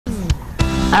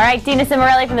All right, Deana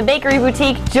Cimorelli from the Bakery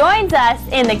Boutique joins us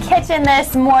in the kitchen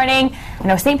this morning. I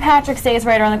know St. Patrick's Day is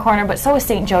right around the corner, but so is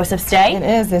St. Joseph's Day. It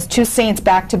is. There's two saints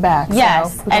back to back.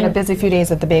 Yes. So we've got a busy few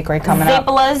days at the bakery coming up.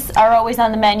 Zeppoles are always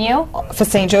on the menu. For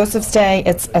St. Joseph's Day,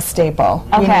 it's a staple.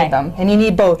 Okay. You need them. And you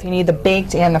need both. You need the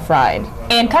baked and the fried.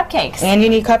 And cupcakes. And you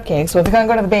need cupcakes. So if you're going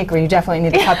to go to the bakery, you definitely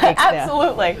need the cupcakes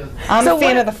Absolutely. there. I'm a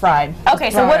fan of the fried. Okay,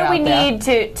 so what do we need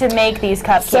to make these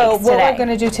cupcakes So what today? we're going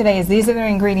to do today is these are the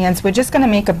ingredients. We're just going to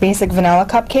make a basic vanilla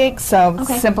cupcake. So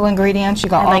simple ingredients. You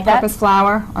got all-purpose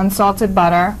flour, unsalted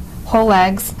butter, whole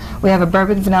eggs. We have a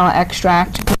bourbon vanilla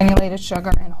extract, granulated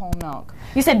sugar, and whole milk.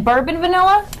 You said bourbon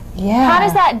vanilla? Yeah. How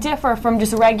does that differ from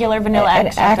just regular vanilla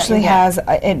extract? It actually has,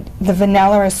 the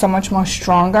vanilla is so much more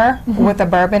stronger with the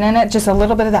bourbon in it. Just a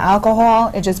little bit of the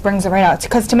alcohol, it just brings it right out.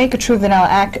 Because to make a true vanilla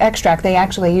extract, they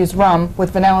actually use rum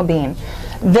with vanilla bean.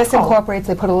 This incorporates,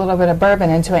 they put a little bit of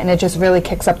bourbon into it, and it just really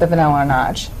kicks up the vanilla a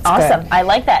notch. It's awesome. good. I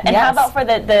like that. And how about for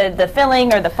the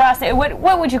filling or the frosting?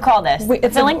 What would you call this?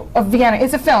 It's filling? A Vienna.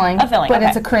 It's a filling. A filling, but okay.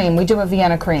 it's a cream. We do a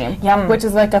Vienna cream, Yum. which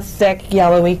is like a thick,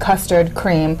 yellowy custard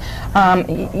cream.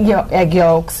 Your egg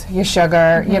yolks, your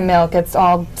sugar, your milk. It's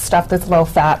all stuff that's low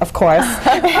fat, of course.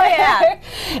 Oh, yeah.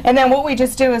 And then what we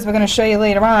just do is, we're going to show you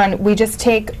later on, we just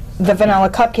take the vanilla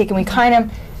cupcake and we kind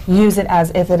of use it as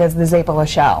if it is the Zeppole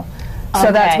shell.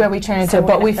 So that's where we turn it into,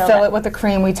 but we fill it with the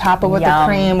cream, we top it with the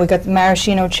cream, we got the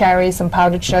maraschino cherries, some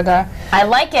powdered sugar. I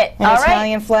like it. An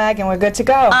Italian flag, and we're good to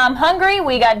go. I'm hungry.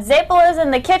 We got Zeppoles in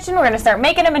the kitchen. We're going to start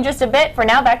making them in just a bit. For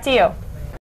now, back to you.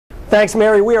 Thanks,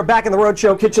 Mary. We are back in the Rhode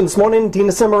Show kitchen this morning.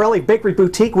 Deana Cimorelli, Bakery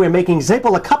Boutique. We're making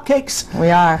Zeppole Cupcakes.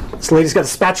 We are. This lady's got a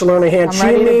spatula in her hand.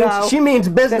 I'm ready to go. She means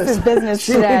business. This is business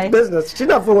she today. means business. She's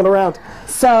not fooling around.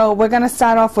 So we're going to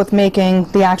start off with making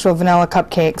the actual vanilla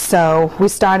cupcakes. So we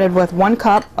started with 1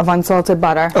 cup of unsalted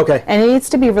butter. Okay. And it needs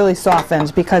to be really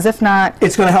softened, because if not,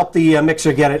 it's going to help the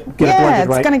mixer get it blended right.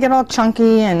 Yeah, it's going to get all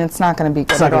chunky, and it's not going to be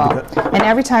good at all. It's not good. And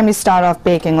every time you start off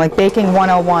baking, like baking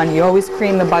 101, you always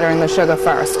cream the butter and the sugar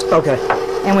first. Okay.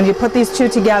 And when you put these two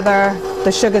together,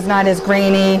 the sugar's not as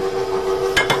grainy.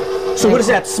 So what does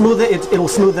that smooth it? It'll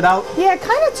smooth it out? Yeah, it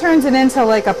kind of turns it into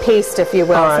like a paste, if you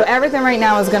will. All right. So everything right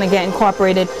now is going to get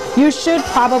incorporated. You should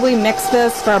probably mix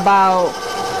this for about,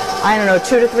 I don't know,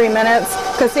 2 to 3 minutes.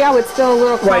 Because see how it's still a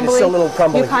little crumbly? Right, it's still a little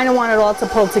crumbly. You kind of want it all to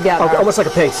pull together. Okay, almost like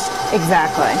a paste.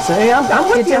 Exactly. So, yeah, I'm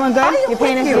with You're you. doing good? You're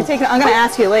paying attention? I'm going to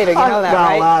ask you later. You know that,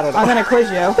 right? I don't know. I'm going to quiz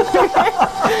you.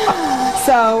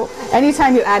 So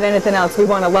anytime you add anything else, we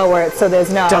want to lower it so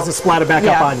there's no... Doesn't splatter back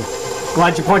up on you.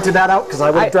 Glad you pointed that out, because I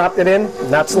would have dropped it in,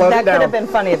 not slowed it down. That could have been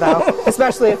funny, though,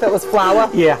 especially if it was flour.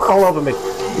 Yeah, all over me.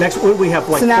 Next, we have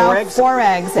like 4 eggs? 4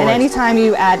 eggs. And anytime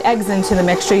you add eggs into the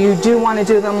mixture, you do want to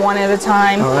do them one at a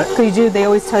time. All right. Because they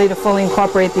always tell you to fully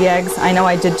incorporate the eggs. I know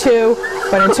I did too,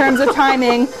 but in terms of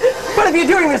timing... But if you're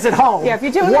doing this at home... Yeah, if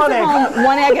you're doing this at home,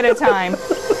 1 egg at a time.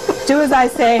 Do as I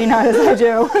say, not as I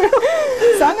do.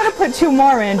 So I'm going to put 2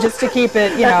 more in just to keep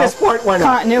it, you know, at this point, why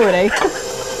not? Continuity.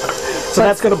 So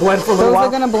that's going to blend for a little while?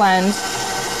 Those are going to blend.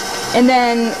 And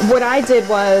then what I did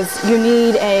was, you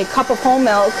need a cup of whole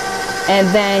milk, and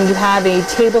then you have a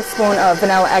tablespoon of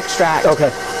vanilla extract. Okay.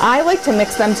 I like to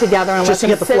mix them together and just let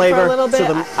them to get the sit flavor, for a little bit.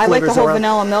 So I like the whole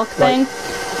vanilla milk thing.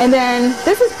 And then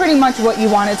this is pretty much what you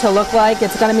want it to look like.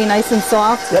 It's going to be nice and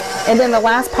soft. Yep. And then the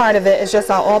last part of it is just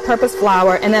our all-purpose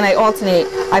flour, and then I alternate.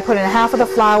 I put in half of the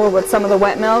flour with some of the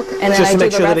wet milk, and then just I to do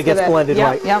make the sure rest that it gets of it. blended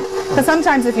right. Yep. Because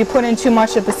sometimes if you put in too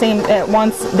much at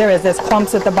once, there is this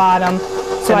clumps at the bottom.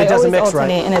 So and it doesn't mix alternate,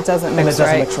 right. And it doesn't mix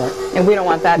right. And we don't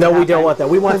want that to happen. No, we don't want that.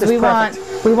 We want this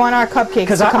perfect. We want our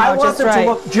cupcakes to come out just right. Because I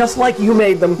want them to look just like you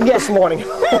made them this morning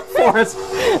for us.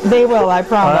 They will, I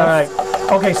promise. All right.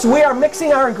 Okay, so we are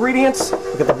mixing our ingredients.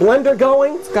 We got the blender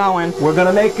going. It's going. We're going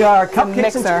to make our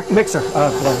cupcakes. Mixer.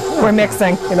 We're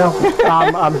mixing. You know,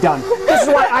 I'm done. This is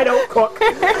why I don't cook.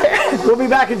 We'll be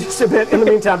back in just a bit. In the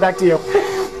meantime, back to you.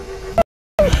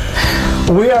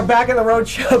 We are back in the Rhode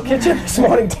Show kitchen this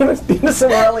morning. Deana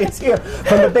Cimorelli is here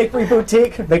from the Bakery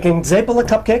Boutique making Zeppole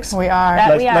Cupcakes. We are.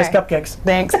 Nice cupcakes.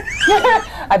 Thanks.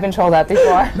 I've been told that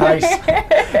before. Nice.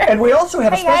 And we also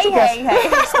have a special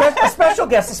guest. A special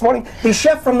guest this morning. The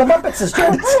chef from the Muppets has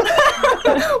joined us.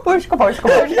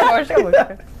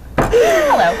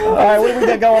 Hello. All right, what do we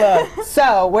got going on?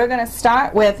 So we're going to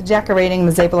start with decorating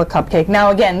the Zeppole cupcake.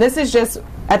 Now again, this is just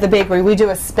at the bakery. We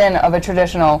do a spin of a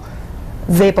traditional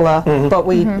Zeppole, but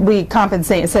we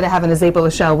compensate. Instead of having a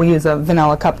Zeppole shell, we use a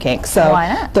vanilla cupcake. So why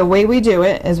not? The way we do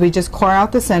it is we just core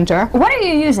out the center. What are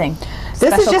you using?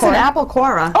 This is just core? an apple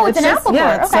cora. Oh, it's an just- apple Yeah,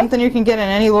 core, it's okay. something you can get in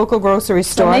any local grocery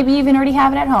store. So maybe you even already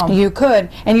have it at home. You could,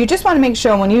 and you just want to make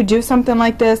sure when you do something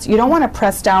like this, you don't want to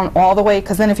press down all the way,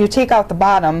 because then if you take out the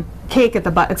bottom cake at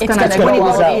the bottom, it's gonna when you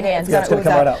ooze blow out. it in, Yeah, it's gonna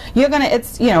come right out. You're gonna,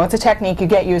 it's it's a technique. You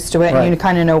get used to it, Right. and you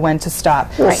kind of know when to stop.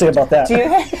 We'll see about that. Do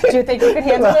you think you could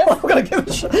handle this? I'm gonna give it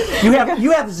a shot.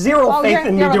 You have zero faith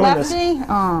in me you're a doing this. lefty?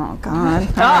 Oh God.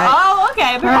 Oh,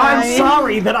 okay. I'm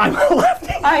sorry that I'm a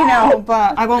lefty. I know,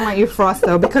 but I won't let you frost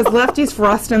though, because lefties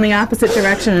frost in the opposite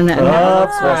direction, and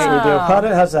That's what we do.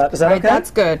 How's that? Is that okay? That's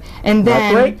good. And Not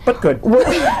then great, but good.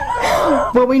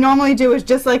 what we normally do is,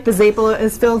 just like the Zeppole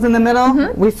is filled in the middle,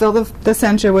 we fill the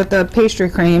center with the pastry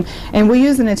cream, and we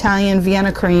use an Italian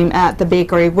Vienna cream at the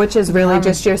bakery, which is really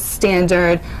just your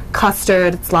standard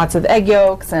custard. It's lots of egg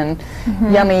yolks and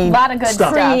yummy Lot of good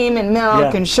stuff. cream and milk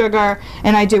Yeah. and sugar.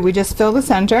 And we just fill the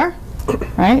center,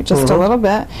 right, just a little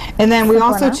bit, and then we Flip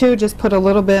one also up. too just put a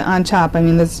little bit on top. I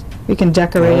mean, we can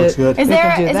decorate looks it. good. Is We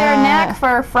there can do is there a that. knack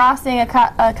for frosting a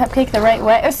cupcake the right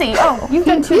way? Oh, see, you've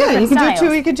done two Yeah, different you can styles. do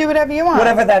two. You can do whatever you want.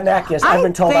 Whatever that knack is, I've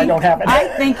been told I don't have it. I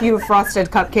think you frosted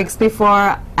cupcakes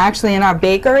before, actually, in our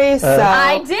bakery. So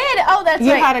I did. Oh, that's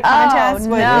you right. had a contest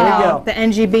oh, with no. There you go. the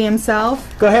NGB himself.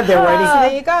 Go ahead there, So Whitey.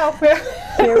 there you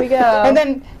go. Here we go. And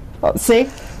then, see,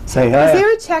 Say is hi.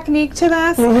 there a technique to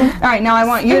this? All right, now I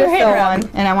want you to Spin your fill hand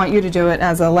one, and I want you to do it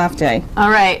as a lefty. All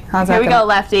right. How's Here that we go? go,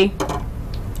 Lefty.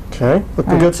 Okay,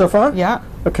 looking good so far? Yeah.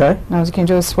 Okay. Now you can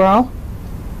do a swirl.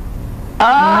 Oh,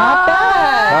 Not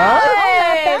bad.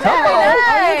 hey, Come very on.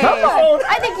 nice. Come on.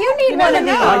 I think you need one of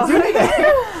these. I do need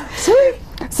that.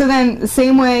 So then, the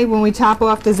same way when we top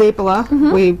off the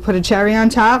Zeppole, we put a cherry on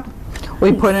top.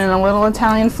 We put in a little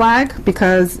Italian flag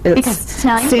because it's it's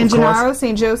Italian? San Of course. Gennaro,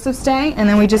 St. Joseph's Day, and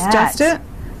then we just Yes. dust it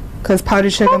because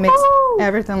powdered sugar makes Woohoo!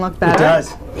 everything look It better.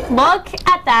 does. Look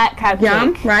at that cupcake.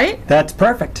 Yum, right? That's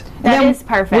perfect. That Then is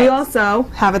perfect. We also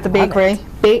have at the bakery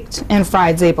baked and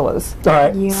fried Zeppoles. All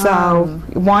right. So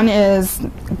one is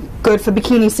good for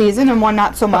bikini season and one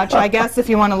not so much, I guess, if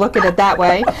you want to look at it that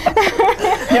way.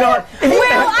 You know what? If you-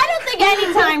 Well, I don't think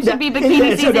any time should be bikini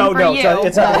It's- season no, for no, you.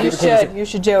 it's not No, you bikini season. should. You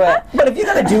should do it. But if you're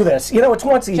gonna do this, it's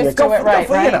once a year. Just do it right,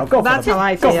 go for, right? go That's for the, how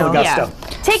I Go for feel. the Yeah. gusto.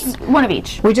 Take one of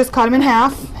each. We just cut them in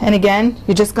half, and again,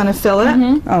 you're just going to fill it. Oh,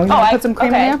 you want I- to put some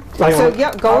cream okay. in there? Oh, So, you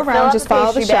yeah, go I'll fill around, out just the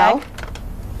follow the pastry shell. bag.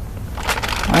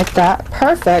 Like that.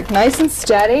 Perfect. Nice and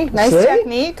steady. Nice See?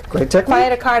 technique. Great technique. If I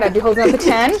had a card, I'd be holding up a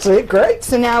 10. See, great.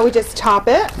 So now we just top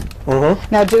it.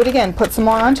 Now do it again. Put some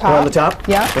more on top. More on the top?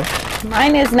 Yeah.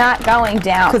 Mine is not going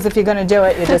down. Because if you're going to do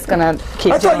it, you're just going to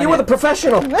keep I doing thought you were the it.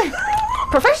 professional.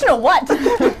 Professional what?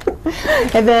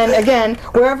 And then again,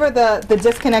 wherever the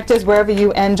disconnect is, wherever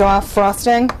you end off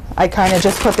frosting, I kind of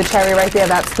just put the cherry right there.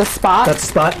 That's the spot. That's the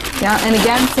spot. Yeah, and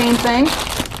again, same thing.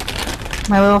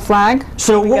 My little flag.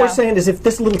 So what go. we're saying is, if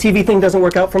this little TV thing doesn't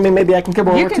work out for me, maybe I can come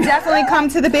over You can to definitely come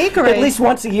to the bakery. at least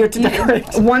once a year to decorate.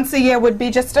 Once a year would be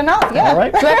just enough. Yeah. All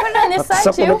right. Do I put it on this side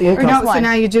Supplement the too? income. No, so one?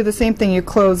 now you do the same thing. You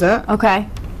close it Okay.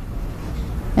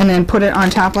 and then put it on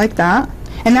top like that.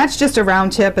 And that's just a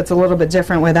round tip. It's a little bit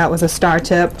different where that was a star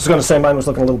tip. I was going to say mine was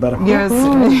looking a little better. Yours,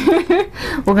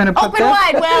 we're going to put Open this.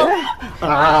 wide, Will.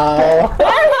 Ow.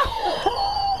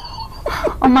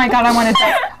 Oh my God, I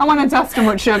want to dust them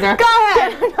with sugar. Go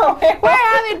ahead. We're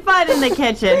having fun in the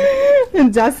kitchen.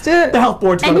 And dust it. The health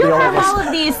board's going And to you be all have over all us.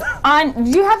 of these on. Do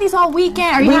you have these all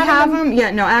weekend? Are you We having have them, yeah,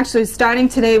 no, actually, starting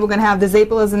today, we're going to have the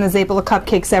Zeppoles and the Zeppole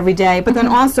Cupcakes every day. But then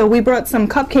also, we brought some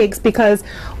cupcakes because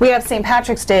we have St.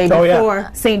 Patrick's Day Oh, yeah. before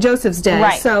St. Joseph's Day.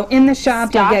 Right. So in the shop,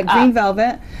 Stock you'll get green up.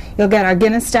 velvet, you'll get our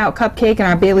Guinness Stout cupcake and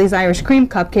our Bailey's Irish Cream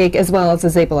cupcake, as well as the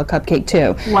Zeppole cupcake,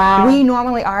 too. Wow. We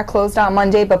normally are closed on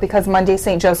Monday, but because Monday's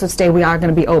St. Joseph's Day, we are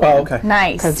going to be open. Oh, okay.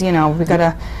 Nice. Because, we got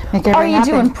to make everything Are you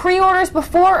happen. doing pre-orders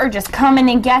before, or just come in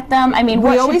and get them? I mean,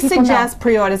 what We should always people suggest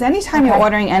pre-orders. Anytime you're Okay.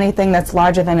 ordering anything that's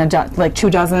larger than like 2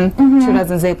 dozen, 2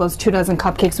 dozen Zeppoles, 2 dozen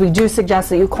cupcakes, we do suggest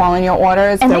that you call in your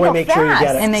orders. And That they way go make sure you fast,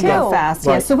 get it. And they too. go fast,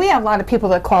 yeah. Right. So we have a lot of people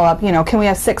that call up, can we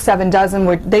have 6, 7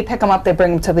 dozen? They pick them up, they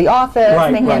bring them to the office, Right,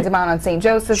 and they hand right. them out on St.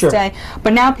 Joseph's Sure. Day.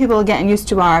 But now people are getting used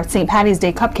to our St. Patty's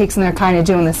Day cupcakes, and they're kind of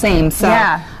doing the same. So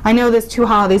Yeah. I know there's 2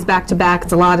 holidays back to back.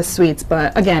 It's a lot of sweets,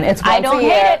 but again, it's once I don't a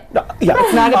year. hate it. Yeah.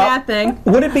 It's not a bad thing.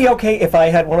 Would it be okay if I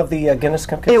had one of the Guinness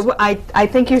cupcakes? I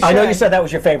think you should. I know you said that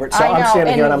was your favorite, so I know, I'm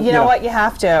standing here and I'm, you know what? You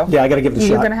have to. Yeah, I got to give it a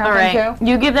You're shot. gonna have All them right, too.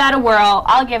 you give that a whirl.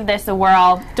 I'll give this a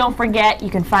whirl. Don't forget, you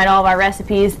can find all of our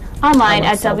recipes online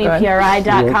at so good.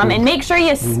 WPRI.com, and make sure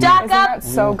you stock Isn't up. that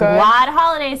so good? A lot of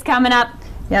holidays coming up.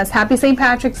 Yes, happy St.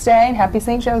 Patrick's Day and happy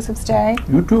St. Joseph's Day.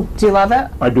 You too. Do you love it?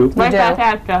 I do. Right do. back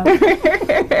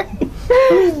after.